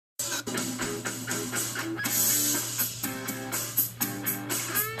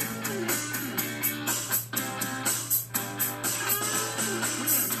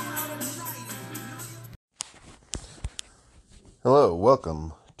Hello,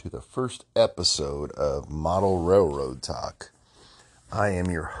 welcome to the first episode of Model Railroad Talk. I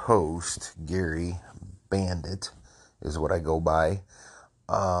am your host, Gary Bandit, is what I go by.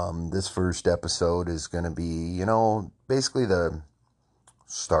 This first episode is going to be, basically the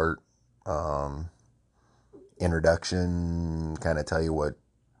start, introduction, kind of tell you what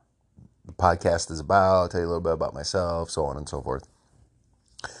the podcast is about, tell you a little bit about myself, so on and so forth.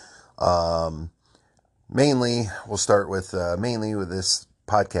 Mainly, we'll start with, with this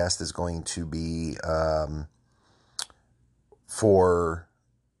podcast is going to be for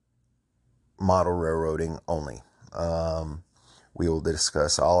model railroading only. We will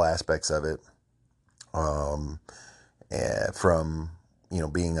discuss all aspects of it, from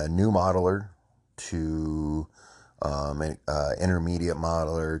being a new modeler to an intermediate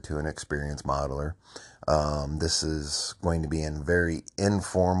modeler to an experienced modeler. This is going to be a very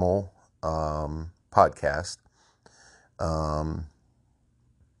informal podcast. Not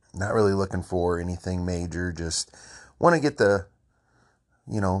really looking for anything major. Just want to get the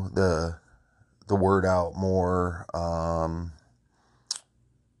word out more,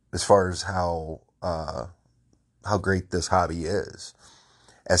 as far as how great this hobby is.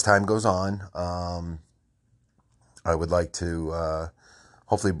 As time goes on, I would like to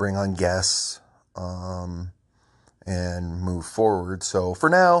hopefully bring on guests and move forward. So for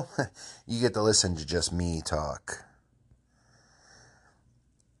now, you get to listen to just me talk.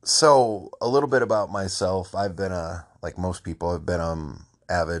 So a little bit about myself. I've been like most people, I've been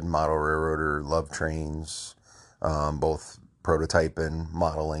avid model railroader, love trains, both prototype and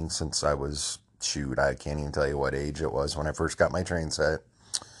modeling since I was, I can't even tell you what age it was when I first got my train set.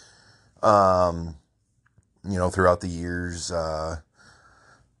 Throughout the years,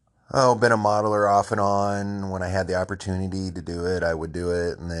 been a modeler off and on. When I had the opportunity to do it, I would do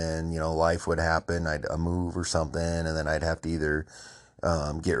it. And then, life would happen. I'd move or something. And then I'd have to either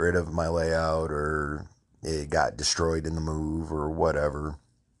get rid of my layout or it got destroyed in the move or whatever.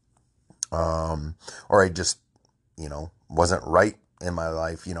 Or I just, wasn't right in my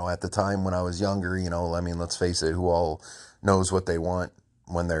life, at the time when I was younger, let's face it, who all knows what they want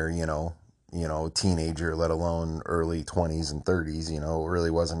when they're, teenager, let alone early 20s and 30s, it really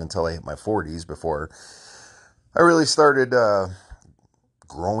wasn't until I hit my 40s before I really started,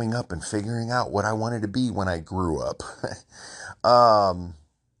 growing up and figuring out what I wanted to be when I grew up.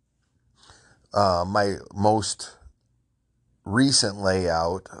 My most recent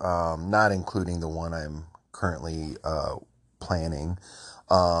layout, not including the one I'm currently planning,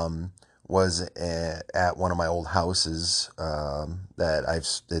 was at one of my old houses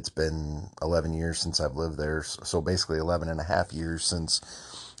it's been 11 years since I've lived there. So basically 11 and a half years since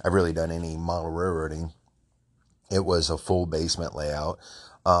I've really done any model railroading. It was a full basement layout.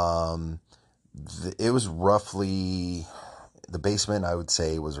 It was roughly, the basement I would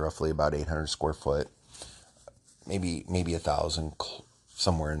say was roughly about 800 square foot. Maybe 1,000,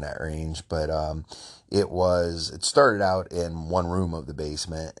 somewhere in that range. But it started out in one room of the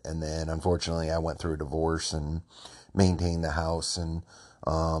basement, and then unfortunately I went through a divorce and maintained the house, and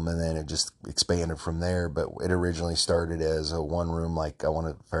then it just expanded from there. But it originally started as a one room, like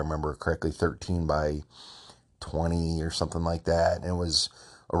if I remember correctly, 13 by 20 or something like that, and it was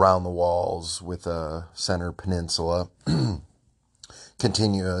around the walls with a center peninsula,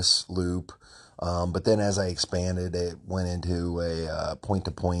 continuous loop. But then as I expanded, it went into a point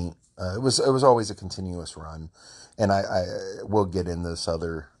to point. It was always a continuous run, and I will get in this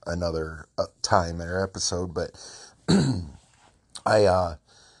another time in our episode. But I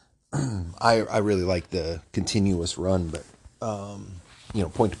really like the continuous run, but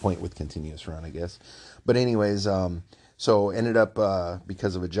point to point with continuous run, I guess. But anyways, so ended up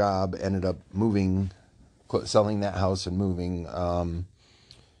because of a job, ended up selling that house and moving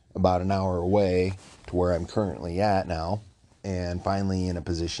about an hour away to where I'm currently at now, and finally in a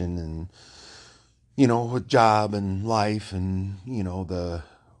position and, with job and life and, the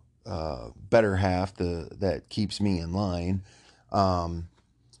better half that keeps me in line. I'm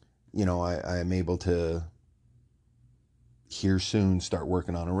able to here soon start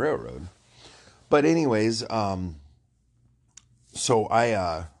working on a railroad. But anyways, so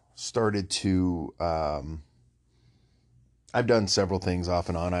I started to, I've done several things off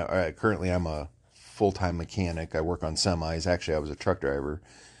and on. Currently I'm a full-time mechanic. I work on semis. Actually, I was a truck driver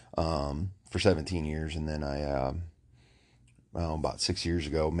for 17 years, and then I about 6 years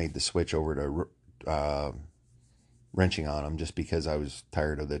ago made the switch over to wrenching on them, just because I was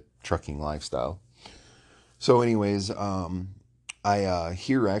tired of the trucking lifestyle. So anyways, I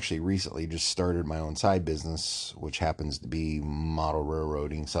here actually recently just started my own side business, which happens to be model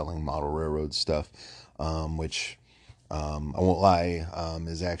railroading, selling model railroad stuff, which I won't lie,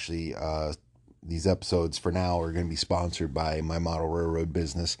 is actually these episodes for now are going to be sponsored by my model railroad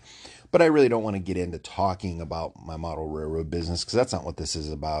business. But I really don't want to get into talking about my model railroad business because that's not what this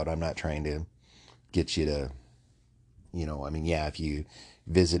is about. I'm not trying to get you to, I mean, yeah, if you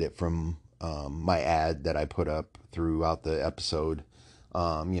visit it from my ad that I put up throughout the episode,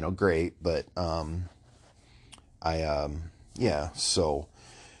 great. But yeah. So,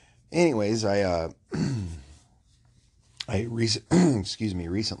 anyways,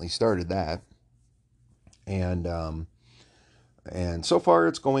 recently started that, and so far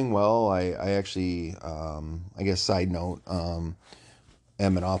it's going well. I actually, I guess side note, am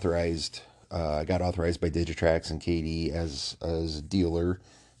an authorized. I got authorized by Digitrax and KD as a dealer,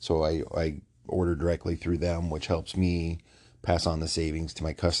 so I order directly through them, which helps me pass on the savings to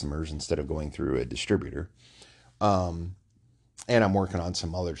my customers instead of going through a distributor. And I'm working on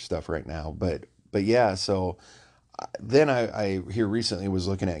some other stuff right now, but yeah. So then I here recently was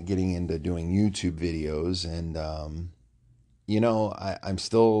looking at getting into doing YouTube videos, and I'm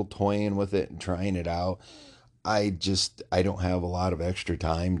still toying with it and trying it out. I don't have a lot of extra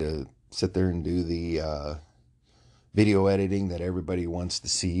time to sit there and do the video editing that everybody wants to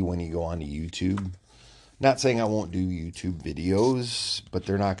see when you go onto YouTube. Not saying I won't do YouTube videos, but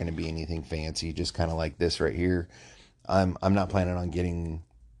they're not going to be anything fancy, just kind of like this right here. I'm not planning on getting,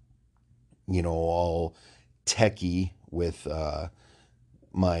 all techie with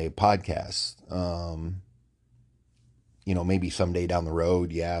my podcast. Maybe someday down the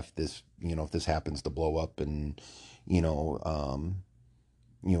road, yeah, if this happens to blow up and,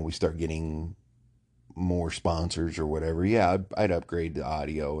 we start getting more sponsors or whatever, yeah, I'd upgrade the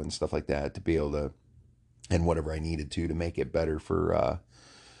audio and stuff like that to be able to, and whatever I needed to make it better for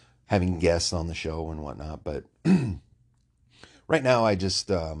having guests on the show and whatnot. But right now I just,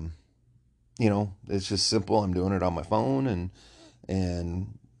 it's just simple. I'm doing it on my phone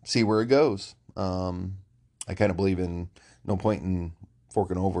and see where it goes. I kind of believe in no point in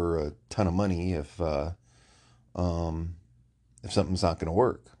forking over a ton of money if something's not going to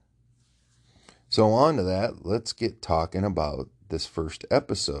work. So on to that, let's get talking about this first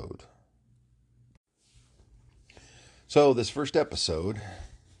episode. So this first episode,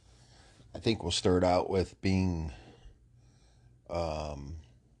 I think we'll start out with being,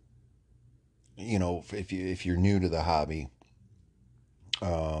 if you're new to the hobby,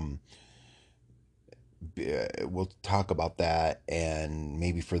 we'll talk about that, and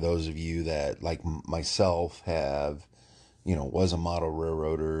maybe for those of you that like myself have, was a model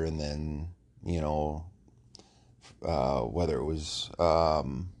railroader, and then whether it was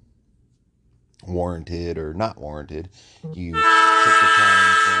warranted or not warranted, you took the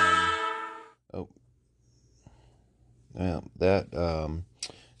time from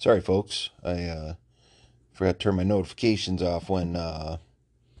sorry folks, I forgot to turn my notifications off when I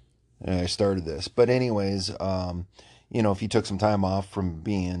started this. But anyways, if you took some time off from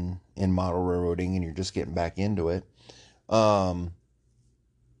being in model railroading and you're just getting back into it,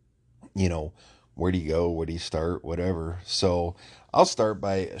 where do you go? Where do you start? Whatever. So I'll start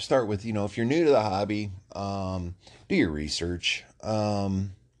with, if you're new to the hobby, do your research.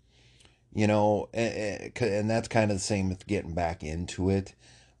 And that's kind of the same with getting back into it.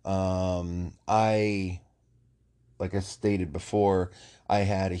 Like I stated before, I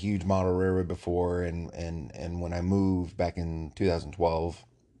had a huge model railroad before, and when I moved back in 2012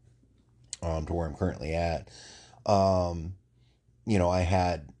 to where I'm currently at, I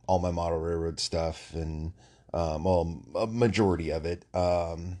had all my model railroad stuff and a majority of it,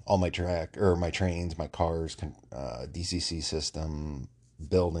 all my my trains, my cars, DCC system,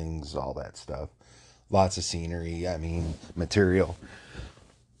 buildings, all that stuff, lots of scenery. I mean, material.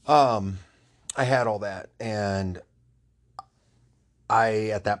 I had all that, and I,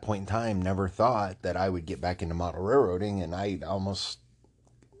 at that point in time, never thought that I would get back into model railroading, and I almost,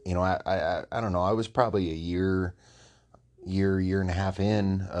 I don't know, I was probably a year and a half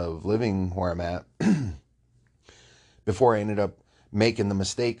in of living where I'm at before I ended up making the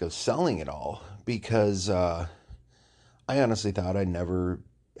mistake of selling it all, because I honestly thought I'd never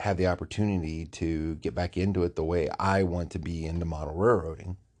have the opportunity to get back into it the way I want to be into model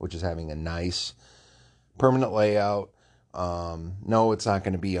railroading, which is having a nice permanent layout. No, it's not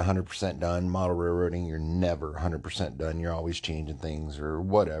going to be 100% done. Model railroading, you're never 100% done. You're always changing things or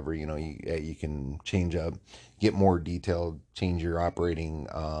whatever. You can change up, get more detailed, change your operating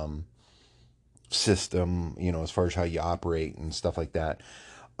system, as far as how you operate and stuff like that.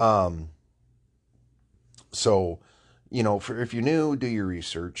 So, if you're new, do your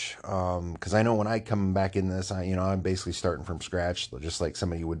research. Because I know when I come back in this, I'm basically starting from scratch, just like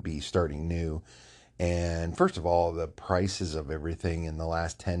somebody would be starting new. And first of all, the prices of everything in the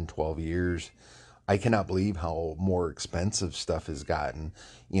last 10, 12 years, I cannot believe how more expensive stuff has gotten.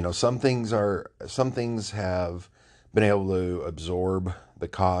 Some things have been able to absorb the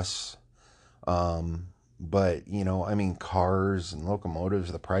costs. But, I mean, cars and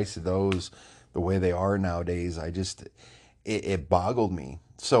locomotives, the price of those, the way they are nowadays, it boggled me.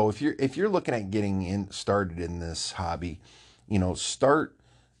 So if you're looking at getting in started in this hobby, start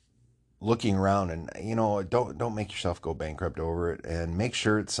looking around, and don't make yourself go bankrupt over it, and make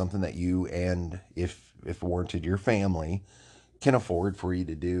sure it's something that you, and if warranted, your family can afford for you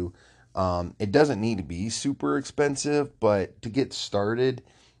to do. It doesn't need to be super expensive, but to get started,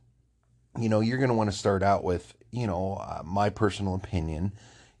 you're going to want to start out with, my personal opinion,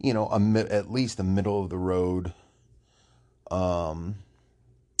 at least a middle of the road, um,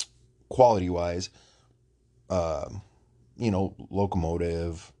 quality wise,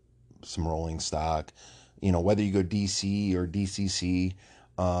 locomotive, some rolling stock, whether you go DC or DCC,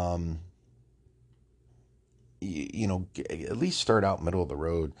 um, at least start out middle of the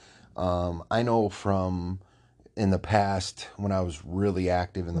road. I know from in the past when I was really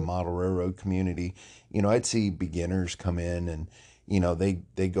active in the model railroad community, I'd see beginners come in, and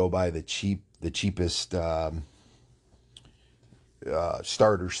they go buy the cheapest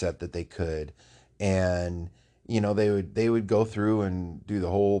starter set that they could, and they would go through and do the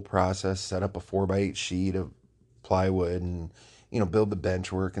whole process, set up a 4x8 sheet of plywood, and build the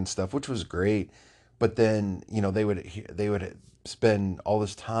bench work and stuff, which was great. But then they would spend all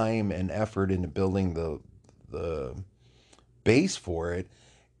this time and effort into building the base for it,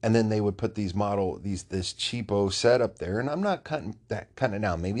 and then they would put this cheapo set up there. And I'm not cutting it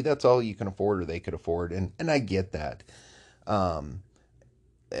down. Maybe that's all you can afford, or they could afford, and I get that. Um,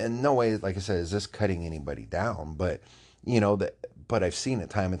 and no way, like I said, is this cutting anybody down, but that. But I've seen it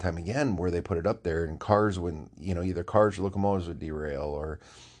time and time again where they put it up there, and cars, when either cars or locomotives would derail,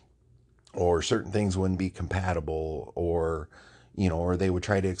 or certain things wouldn't be compatible, or they would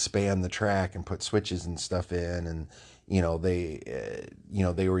try to expand the track and put switches and stuff in, and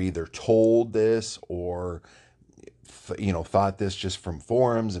they were either told this, or thought this just from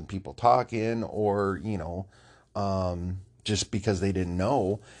forums and people talking, or just because they didn't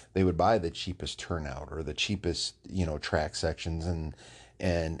know, they would buy the cheapest turnout or the cheapest track sections, and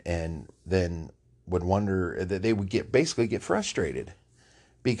then would wonder that they would basically get frustrated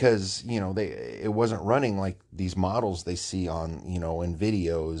because it wasn't running like these models they see on in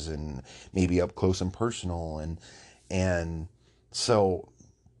videos, and maybe up close and personal, and so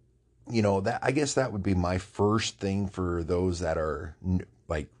that, I guess, that would be my first thing for those that are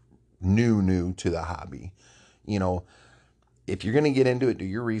like new to the hobby. you know if you're going to get into it, do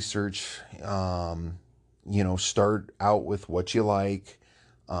your research. Start out with what you like,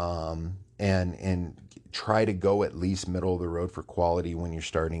 and try to go at least middle of the road for quality when you're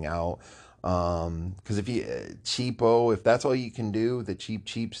starting out. Because if you cheapo, if that's all you can do, the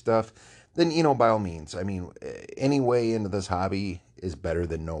cheap stuff, then by all means. I mean, any way into this hobby is better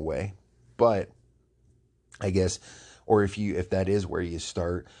than no way. But I guess, or if that is where you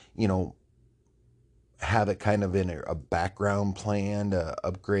start, have it kind of in a background plan to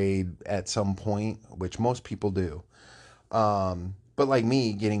upgrade at some point, which most people do. But like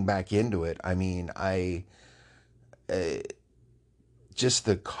me getting back into it, I mean, uh, just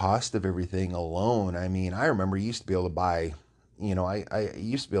the cost of everything alone. I mean, I remember you used to be able to buy, I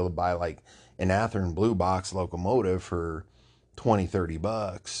used to be able to buy like an Athearn blue box locomotive for 20, 30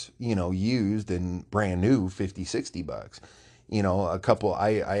 bucks, used, and brand new 50, 60 bucks. A couple,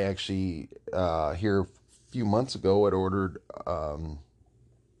 I actually, here a few months ago, had ordered,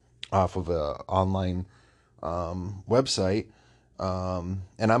 off of a online, website. And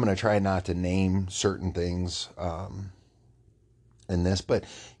I'm going to try not to name certain things, in this, but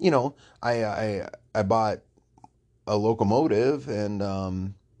I bought a locomotive, and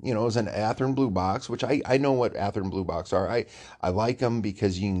it was an Athearn blue box, which I know what Athearn blue box are. I like them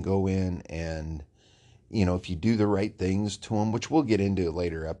because you can go in and if you do the right things to them, which we'll get into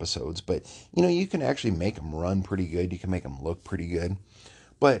later episodes, but you can actually make them run pretty good. You can make them look pretty good.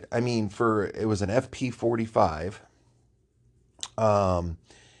 But I mean, it was an FP45, um,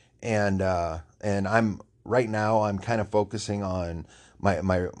 and I'm right now I'm kind of focusing on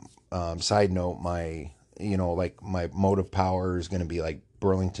my side note. My like my motive power is going to be like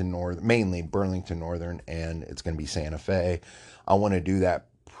Burlington North, mainly Burlington Northern, and it's going to be Santa Fe. I want to do that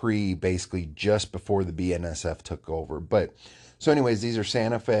basically just before the BNSF took over. But so anyways, these are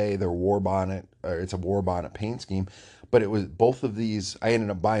Santa Fe. They're war bonnet, or it's a war bonnet paint scheme. But it was both of these. I ended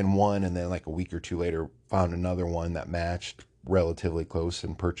up buying one, and then like a week or two later, found another one that matched relatively close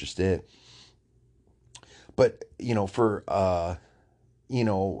and purchased it. But, for, you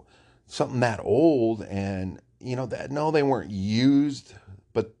know, something that old and, that, no, they weren't used,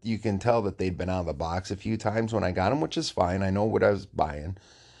 but you can tell that they'd been out of the box a few times when I got them, which is fine. I know what I was buying.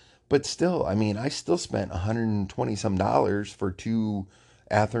 But still, I mean, I still spent 120 some dollars for two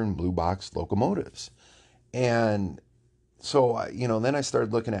Athearn blue box locomotives. And so, then I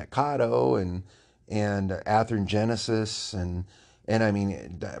started looking at Kato and Athearn Genesis and I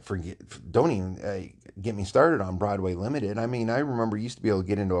mean, forget, don't even get me started on Broadway Limited. I mean, I remember used to be able to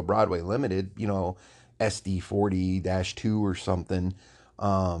get into a Broadway Limited, SD40-2 or something,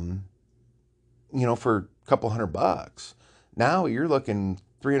 um, for a couple $100. Now you're looking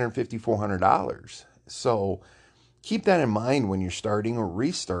 $350, $400. So keep that in mind when you're starting or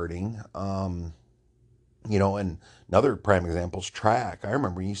restarting. And another prime example is track. I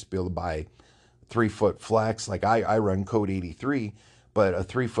remember you used to be able to buy 3-foot flex. Like I run Code 83, but a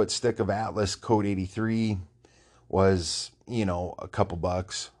 3-foot stick of Atlas Code 83 was, a couple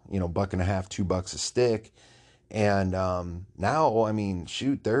bucks, buck and a half, $2 a stick. And now, I mean,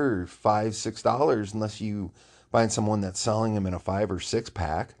 shoot, they're $5, $6 unless you find someone that's selling them in a 5 or 6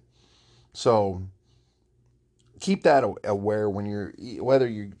 pack. So keep that aware when whether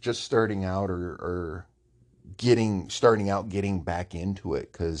you're just starting out or getting back into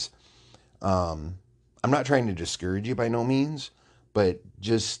it, because I'm not trying to discourage you by no means, but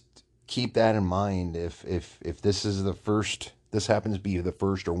just keep that in mind. If this happens to be the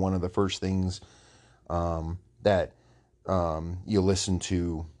first or one of the first things that you listen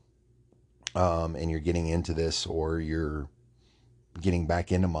to, and you're getting into this, or you're getting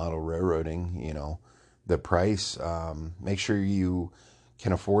back into model railroading, the price, make sure you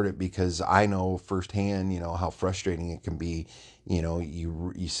can afford it, because I know firsthand, how frustrating it can be.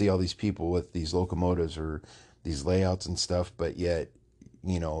 You see all these people with these locomotives or these layouts and stuff, but yet,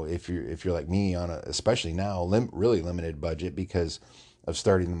 if you're like me on especially now, really limited budget because of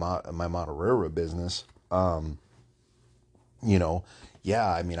starting my model railroad business, yeah,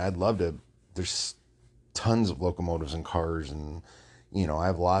 I mean, I'd love to. There's tons of locomotives and cars, and I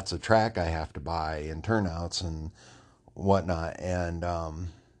have lots of track I have to buy and turnouts and whatnot, and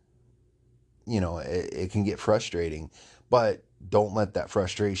it can get frustrating, but don't let that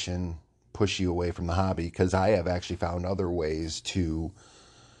frustration push you away from the hobby, because I have actually found other ways to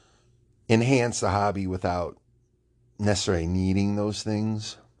enhance the hobby without necessarily needing those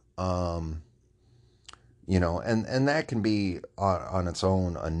things. And that can be on its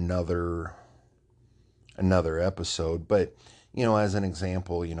own another episode. But as an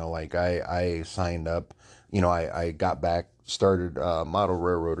example, like I signed up, I got back, started model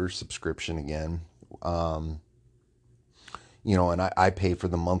railroader subscription again. And I pay for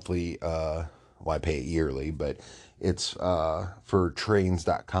the monthly, I pay it yearly, but it's for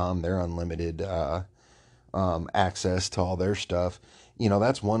trains.com. They're unlimited access to all their stuff.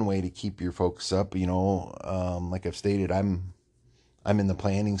 That's one way to keep your focus up. Like I've stated, I'm in the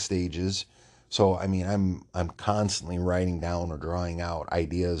planning stages. So, I mean, I'm constantly writing down or drawing out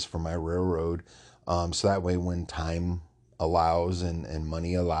ideas for my railroad. So that way, when time allows and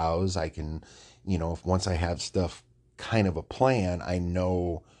money allows, I can, if once I have stuff, kind of a plan, I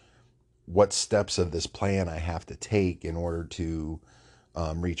know what steps of this plan I have to take in order to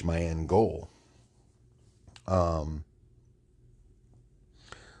reach my end goal.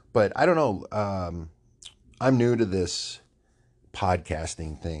 But I don't know. I'm new to this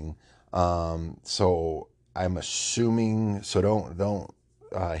podcasting thing. So I'm assuming, so don't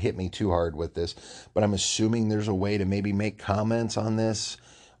hit me too hard with this, but I'm assuming there's a way to maybe make comments on this.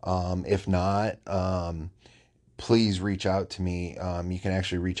 If not, please reach out to me. You can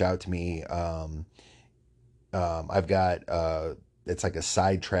actually reach out to me. I've got, it's like a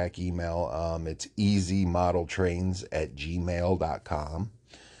sidetrack email. It's easymodeltrains@gmail.com.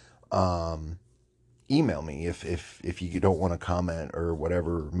 Email me if you don't want to comment or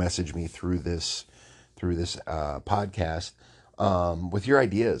whatever. Message me through this podcast with your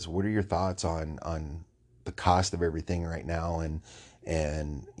ideas. What are your thoughts on the cost of everything right now? And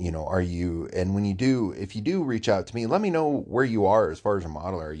are you, and when you do, if you do reach out to me, let me know where you are as far as a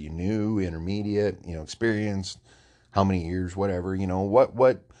modeler. Are you new, intermediate, experienced, how many years, whatever,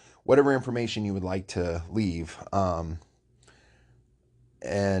 whatever information you would like to leave.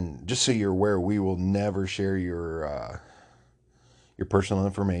 And just so you're aware, we will never share your personal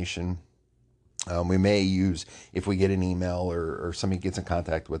information. We may use, if we get an email or somebody gets in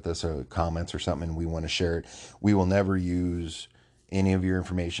contact with us or comments or something and we want to share it, we will never use any of your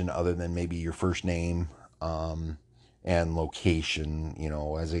information other than maybe your first name and location.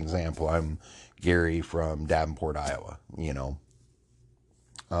 As an example, I'm Gary from Davenport, Iowa.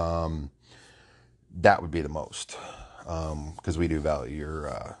 that would be the most, because we do value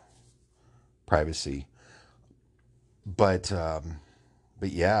your privacy. But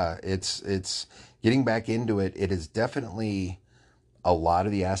yeah, it's getting back into it. It is definitely a lot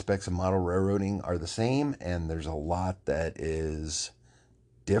of the aspects of model railroading are the same, and there's a lot that is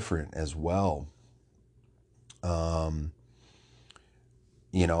different as well. Um,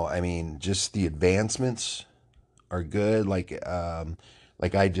 I mean, just the advancements are good. Like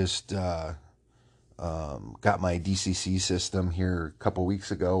I just got my DCC system here a couple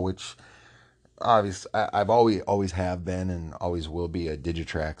weeks ago, which obviously I've always have been and always will be a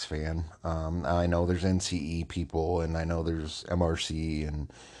Digitrax fan. I know there's NCE people, and I know there's MRC,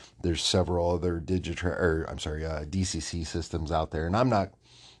 and there's several other DCC systems out there, and I'm not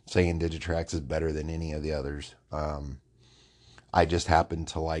saying Digitrax is better than any of the others. I just happen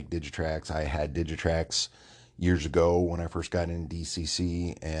to like Digitrax. I had Digitrax years ago when I first got into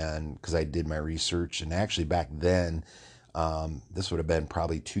DCC, and because I did my research, and actually back then, this would have been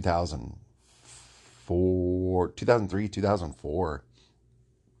probably 2004, 2003, 2004.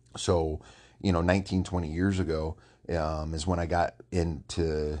 So, 19, 20 years ago, is when I got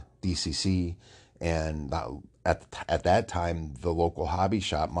into DCC, and at that time, the local hobby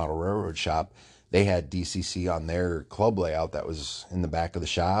shop, Model Railroad Shop, they had DCC on their club layout that was in the back of the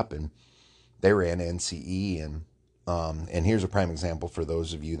shop, and they ran NCE. And here's a prime example for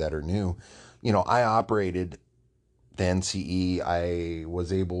those of you that are new. I operated the NCE. I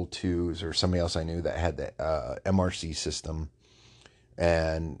was able to, or somebody else I knew that had the MRC system,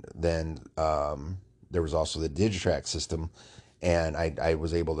 and then there was also the Digitrax system, and I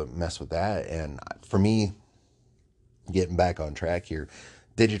was able to mess with that. And for me, getting back on track here,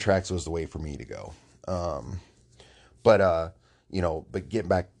 Digitrax was the way for me to go. But but getting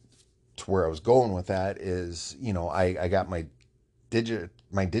back to where I was going with that is, I got my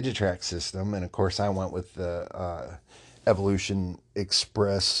Digitrax system, and of course I went with the Evolution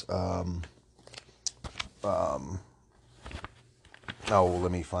Express. Oh,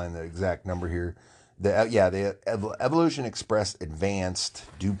 let me find the exact number here. The Evolution Express Advanced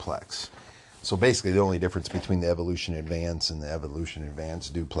Duplex. So basically, the only difference between the Evolution Advance and the Evolution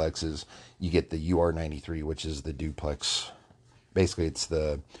Advanced Duplex is you get the UR93, which is the duplex. Basically, it's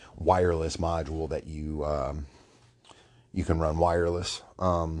the wireless module that you can run wireless,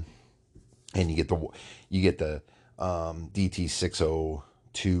 and you get the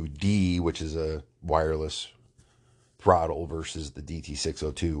DT602D, which is a wireless throttle, versus the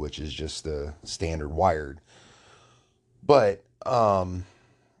DT602, which is just the standard wired. But I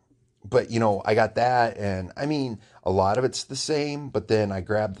got that, and I mean, a lot of it's the same, but then I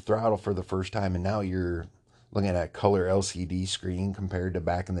grabbed the throttle for the first time, and now you're looking at a color LCD screen compared to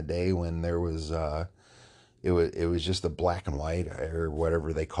back in the day when there was it was just a black and white, or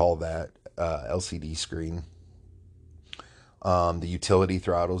whatever they call that, LCD screen. The utility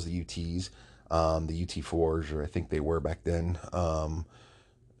throttles, the UTs, the UT4s, or I think they were back then.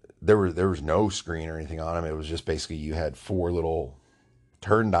 There was no screen or anything on them. It was just basically you had four little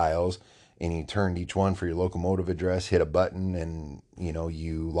turn dials, and you turned each one for your locomotive address, hit a button, and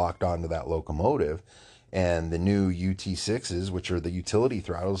you locked onto that locomotive. And the new UT6s, which are the utility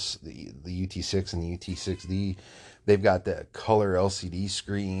throttles, the UT6 and the UT6D, they've got that color LCD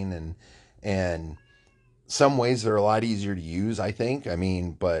screen, and some ways they're a lot easier to use, I think. I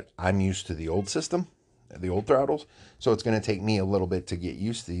mean, but I'm used to the old system, the old throttles, so it's going to take me a little bit to get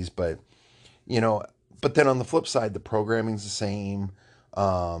used to these. But but then on the flip side, the programming's the same.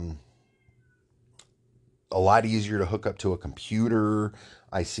 A lot easier to hook up to a computer.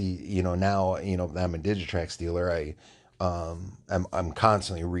 I see, now, I'm a Digitrax dealer. I'm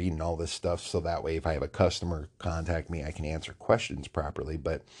constantly reading all this stuff, so that way if I have a customer contact me, I can answer questions properly.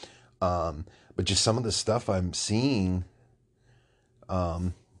 But just some of the stuff I'm seeing,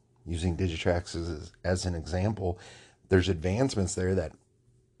 using Digitrax as an example, there's advancements there that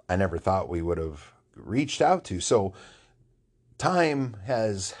I never thought we would have reached out to. So time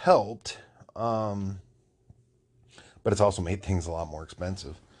has helped, but it's also made things a lot more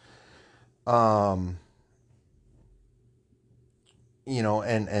expensive. Um,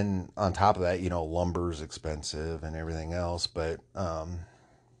 and on top of that, lumber's expensive and everything else. But I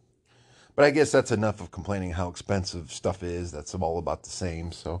guess that's enough of complaining how expensive stuff is. That's all about the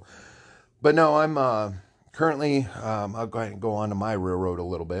same. So, but no, I'm currently, I'll go ahead and go on to my railroad a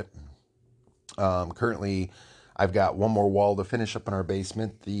little bit. Currently, I've got one more wall to finish up in our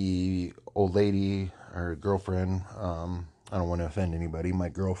basement. The old lady, or girlfriend, I don't want to offend anybody, my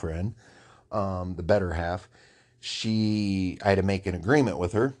girlfriend, the better half, I had to make an agreement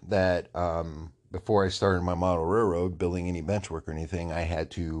with her that before I started my model railroad, building any bench work or anything, I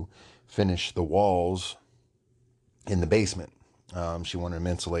had to finish the walls in the basement. She wanted them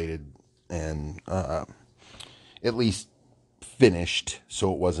insulated and at least finished,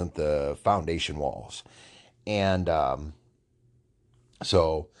 so it wasn't the foundation walls. And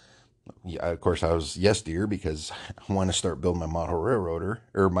so, yeah, of course, I was yes, dear, because I want to start building my model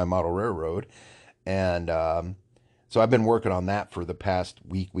railroad, and so I've been working on that for the past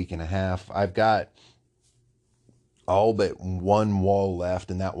week and a half. I've got all but one wall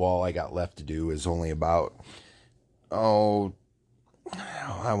left, and that wall I got left to do is only about, oh,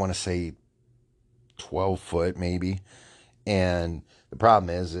 I want to say 12 foot maybe. And the problem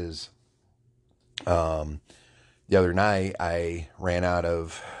is um, the other night I ran out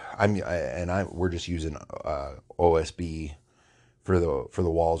of, we're just using OSB for the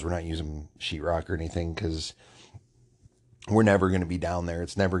walls. We're not using sheetrock or anything because we're never going to be down there.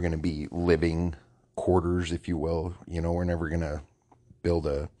 It's never going to be living quarters, if you will. We're never going to build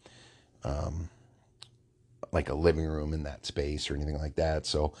a like a living room in that space or anything like that.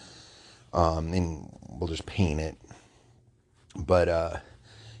 So, and we'll just paint it. But I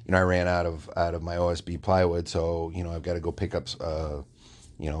ran out of my OSB plywood, so I've got to go pick up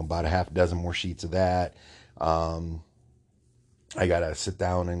about a half dozen more sheets of that. I gotta sit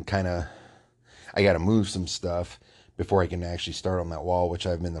down and I gotta move some stuff before I can actually start on that wall, which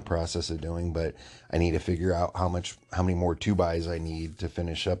I'm in the process of doing. But I need to figure out how many more 2x I need to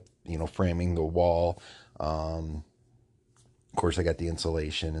finish up, framing the wall. Of course, I got the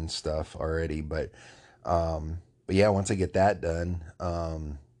insulation and stuff already, but yeah, once I get that done,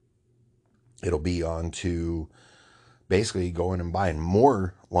 it'll be on to basically going and buying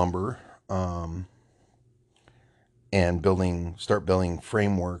more lumber, and start building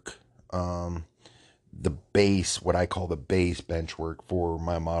framework, the base, what I call the base benchwork for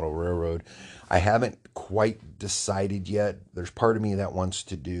my model railroad. I haven't quite decided yet. There's part of me that wants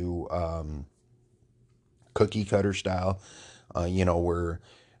to do cookie cutter style, where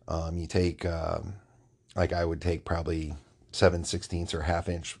you take, like I would take probably 7/16 or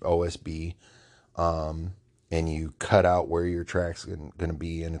half-inch OSB, and you cut out where your track's going to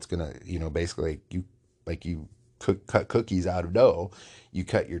be, and it's going to, basically you cut cookies out of dough. You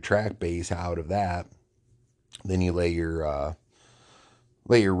cut your track base out of that, then you lay your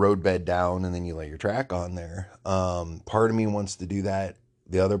road bed down, and then you lay your track on there. Part of me wants to do that.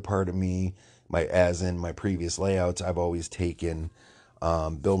 The other part of me, as in my previous layouts, I've always taken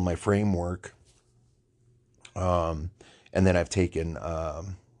build my framework, and then I've taken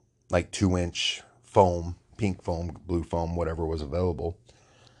like 2-inch foam, pink foam, blue foam, whatever was available,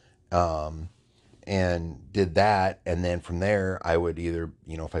 and did that. And then from there, I would either,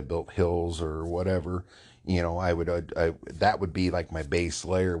 if I built hills or whatever, that would be like my base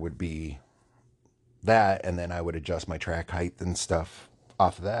layer would be that, and then I would adjust my track height and stuff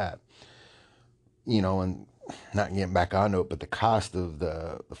off of that, and not getting back onto it, but the cost of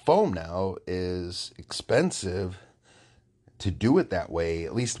the foam now is expensive to do it that way,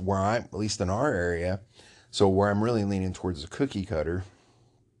 at least in our area. So where I'm really leaning towards the cookie cutter.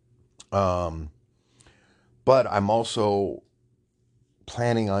 But I'm also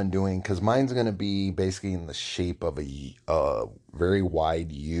planning on doing, because mine's going to be basically in the shape of a very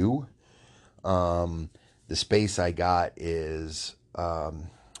wide U. The space I got is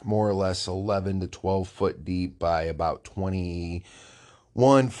more or less 11 to 12 foot deep by about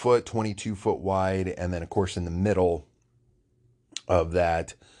 21 foot, 22 foot wide. And then, of course, in the middle of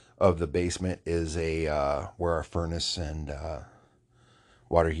the basement is where our furnace and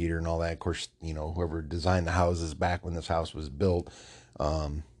water heater and all that. Of course, whoever designed the houses back when this house was built,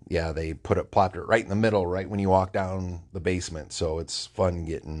 they plopped it right in the middle, right when you walk down the basement. So it's fun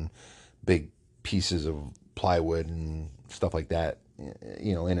getting big pieces of plywood and stuff like that,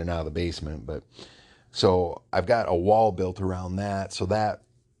 in and out of the basement. But so I've got a wall built around that, so that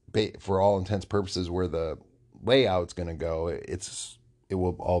for all intents and purposes, where the layout's going to go, it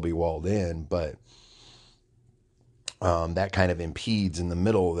will all be walled in, but that kind of impedes in the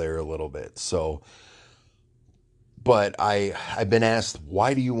middle there a little bit. So, but I've been asked,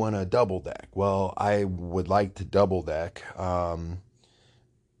 why do you want to double deck? Well, I would like to double deck, or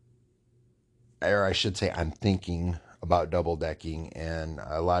I should say I'm thinking about double decking, and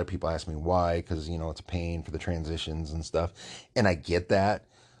a lot of people ask me why, because it's a pain for the transitions and stuff, and I get that.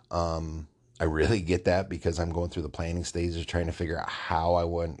 I really get that, because I'm going through the planning stages trying to figure out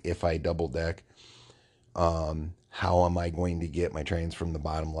if I double deck, how am I going to get my trains from the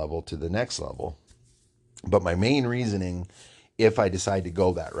bottom level to the next level. But my main reasoning, if I decide to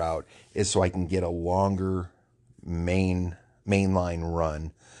go that route, is so I can get a longer mainline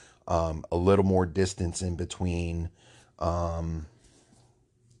run, a little more distance in between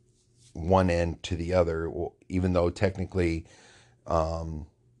one end to the other, even though technically, in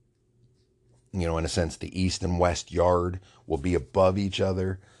a sense, the east and west yard will be above each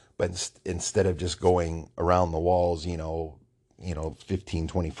other. But instead of just going around the walls, 15,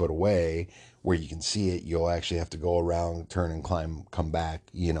 20 foot away where you can see it, you'll actually have to go around, turn and climb, come back.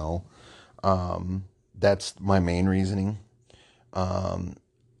 That's my main reasoning. I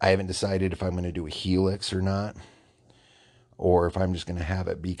haven't decided if I'm going to do a helix or not, or if I'm just going to have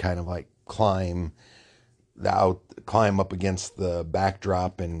it be kind of like climb up against the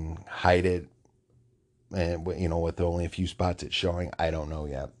backdrop and hide it, and with only a few spots it's showing. I don't know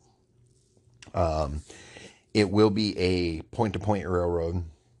yet. It will be a point-to-point railroad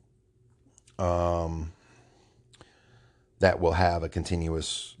that will have a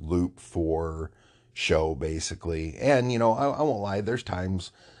continuous loop for show, basically. And I won't lie, there's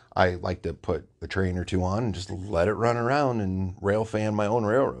times I like to put a train or two on and just let it run around and rail fan my own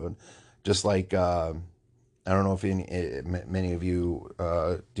railroad. Just like I don't know if many of you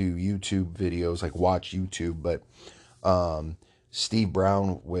do YouTube videos, like watch YouTube, but Steve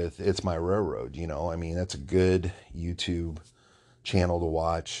Brown with It's My Railroad, that's a good YouTube channel to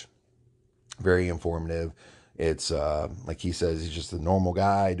watch. Very informative. It's like he says, he's just a normal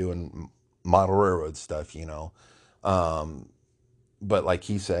guy doing model railroad stuff. But like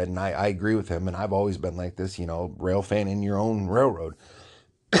he said, and I agree with him, and I've always been like this, rail fan in your own railroad.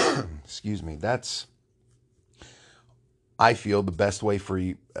 Excuse me. That's, I feel, the best way for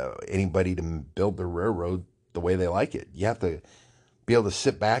anybody to build their railroad the way they like it. You have to be able to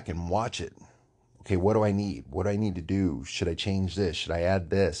sit back and watch it. Okay, what do I need? What do I need to do? Should I change this? Should I add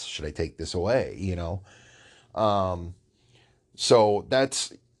this? Should I take this away? So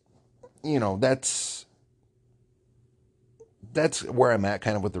that's where I'm at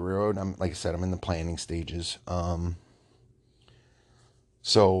kind of with the railroad. Like I said, I'm in the planning stages.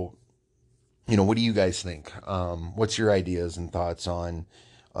 So, what do you guys think? What's your ideas and thoughts on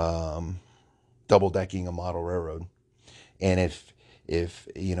double decking a model railroad? And if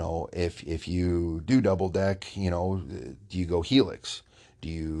you do double deck, do you go helix? Do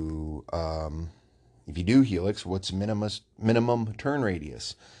you if you do helix, what's minimum turn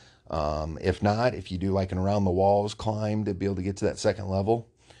radius? If not, if you do like an around the walls climb to be able to get to that second level,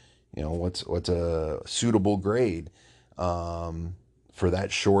 what's a suitable grade for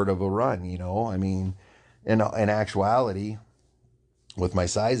that short of a run? In actuality, with my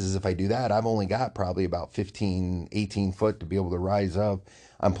sizes, if I do that, I've only got probably about 15, 18 foot to be able to rise up.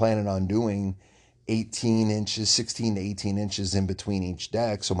 I'm planning on doing 18 inches, 16 to 18 inches in between each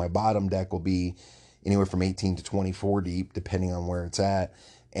deck. So my bottom deck will be anywhere from 18 to 24 deep, depending on where it's at.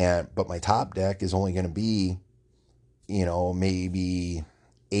 But my top deck is only going to be, maybe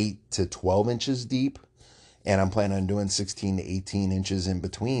 8 to 12 inches deep. And I'm planning on doing 16 to 18 inches in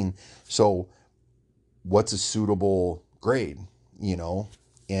between. So what's a suitable grade?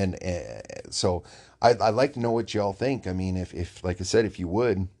 And so I'd like to know what y'all think. I mean, if like I said, if you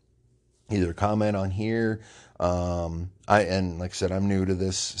would either comment on here, and like I said, I'm new to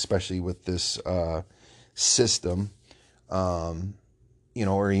this, especially with this system,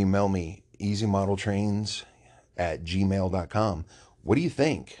 or email me easymodeltrains@gmail.com. What do you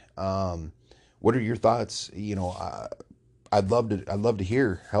think? What are your thoughts? I'd love to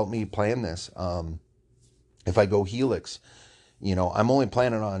hear. Help me plan this. If I go helix, I'm only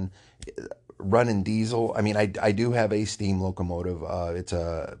planning on running diesel. I mean, I do have a steam locomotive. It's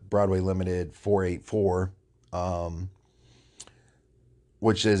a Broadway Limited 484,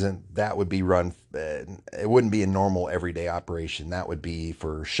 which that would be run. It wouldn't be a normal everyday operation. That would be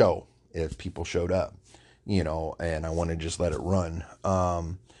for show if people showed up, and I want to just let it run.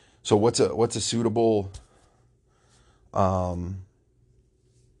 So what's a suitable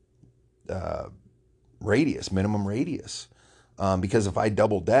radius, minimum radius? Because if I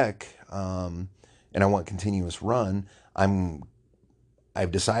double deck and I want continuous run,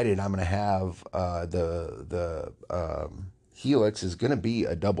 I've decided I'm going to have the helix is going to be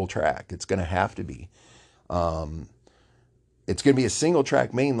a double track. It's going to have to be. It's going to be a single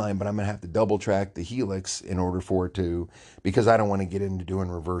track main line, but I'm going to have to double track the helix in order for it to, because I don't want to get into doing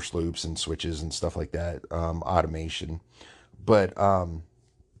reverse loops and switches and stuff like that, automation. But so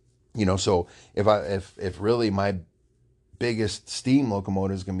if really my biggest steam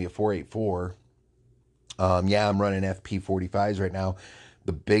locomotive is going to be a 484. I'm running FP45s right now.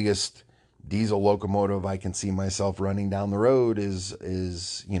 The biggest diesel locomotive I can see myself running down the road is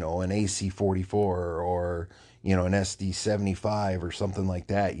an AC44 or an SD75 or something like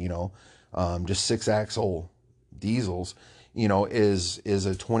that. Just 6-axle diesels. Is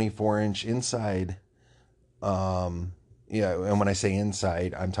a 24-inch inside yeah, and when I say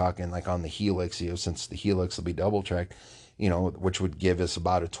inside, I'm talking like on the helix, since the helix will be double tracked, which would give us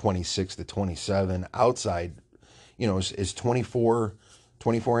about a 26 to 27 outside, is 24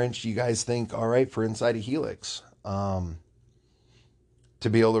 inch, you guys think, all right, for inside a helix, to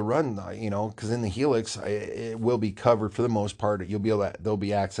be able to run, because in the helix, it will be covered for the most part. There'll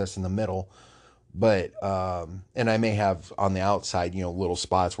be access in the middle, but, and I may have on the outside, little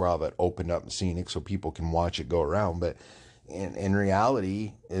spots where I'll have it opened up and scenic so people can watch it go around. But in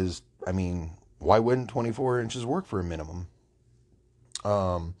reality I mean, why wouldn't 24 inches work for a minimum?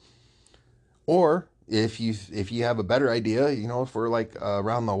 Or if you have a better idea, for like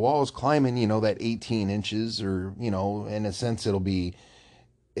around the walls climbing, that 18 inches, or, in a sense, it'll be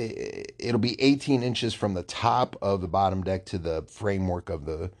 18 inches from the top of the bottom deck to the framework of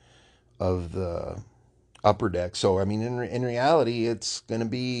the upper deck. So I mean, in reality, it's going to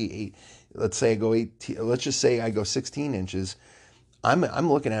be, let's say I go 18, let's just say I go 16 inches. I'm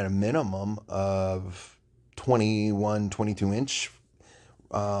looking at a minimum of 21, 22 inch,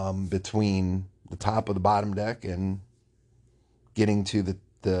 between the top of the bottom deck and getting to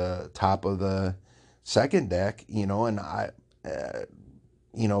the top of the second deck, and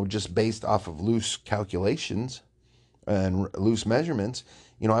just based off of loose calculations and loose measurements,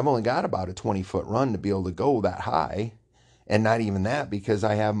 I've only got about a 20-foot run to be able to go that high, and not even that, because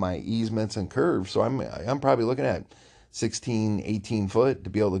I have my easements and curves. So I'm probably looking at 16, 18 foot to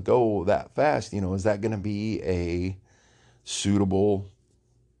be able to go that fast. Is that going to be a suitable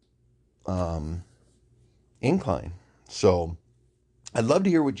incline? So I'd love to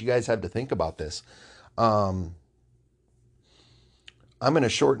hear what you guys have to think about this. I'm going to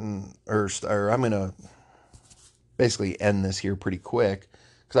shorten, or I'm going to basically end this here pretty quick,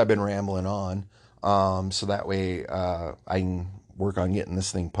 because I've been rambling on. So that way I can work on getting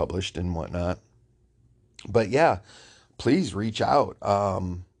this thing published and whatnot. But yeah, please reach out.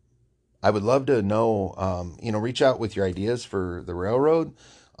 I would love to know, reach out with your ideas for the railroad.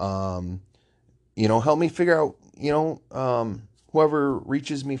 Help me figure out, whoever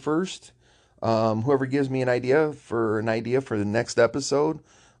reaches me first, whoever gives me an idea for the next episode,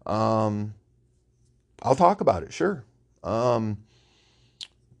 I'll talk about it. Sure.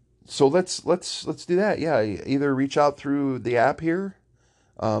 So let's do that. Yeah. Either reach out through the app here,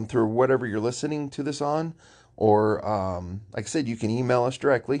 through whatever you're listening to this on, or, like I said, you can email us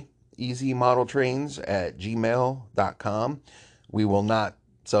directly, easymodeltrains@gmail.com. We will not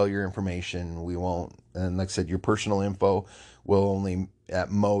sell your information. We won't. And like I said, your personal info will only, at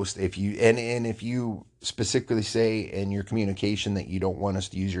most, if you specifically say in your communication that you don't want us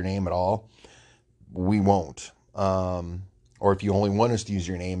to use your name at all, we won't. Or if you only want us to use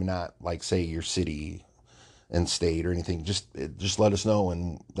your name and not, like, say, your city and state or anything, just let us know,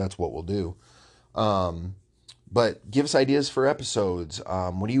 and that's what we'll do. But give us ideas for episodes.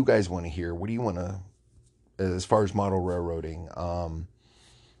 What do you guys want to hear? What do you want to, as far as model railroading?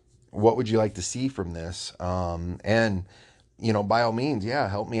 What would you like to see from this? And by all means, yeah,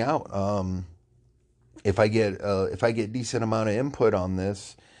 help me out. If I get decent amount of input on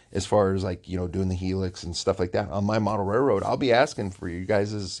this, as far as like, doing the helix and stuff like that on my model railroad, I'll be asking for you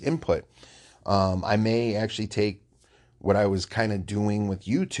guys' input. I may actually take what I was kind of doing with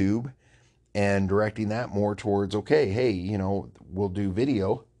YouTube and directing that more towards, okay, hey, we'll do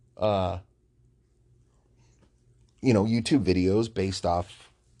video, YouTube videos based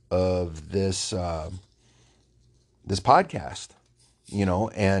off of this, this podcast,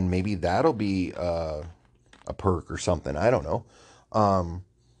 and maybe that'll be, a perk or something. I don't know.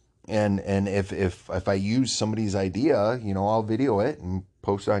 And if I use somebody's idea, I'll video it and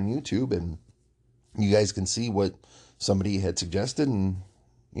post it on YouTube, and you guys can see what somebody had suggested, and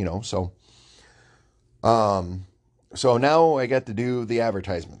so now I got to do the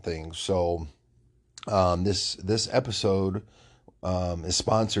advertisement thing. So this episode is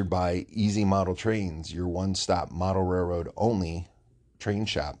sponsored by Easy Model Trains, your one-stop model railroad only train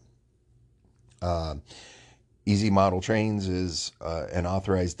shop. Easy Model Trains is an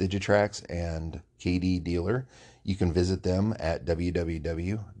authorized Digitrax and KD dealer. You can visit them at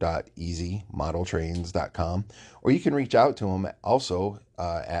www.easymodeltrains.com, or you can reach out to them also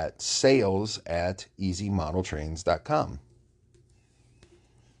at sales@easymodeltrains.com.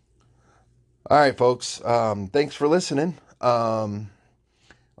 All right, folks. Thanks for listening. Like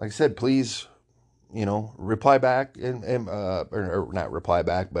I said, please, reply back or not reply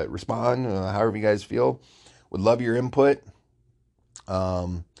back, but respond however you guys feel. Would love your input.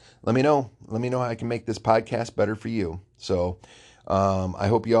 Let me know how I can make this podcast better for you. So, I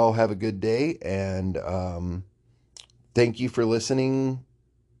hope you all have a good day, and thank you for listening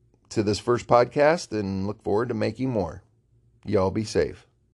to this first podcast, and look forward to making more. Y'all be safe.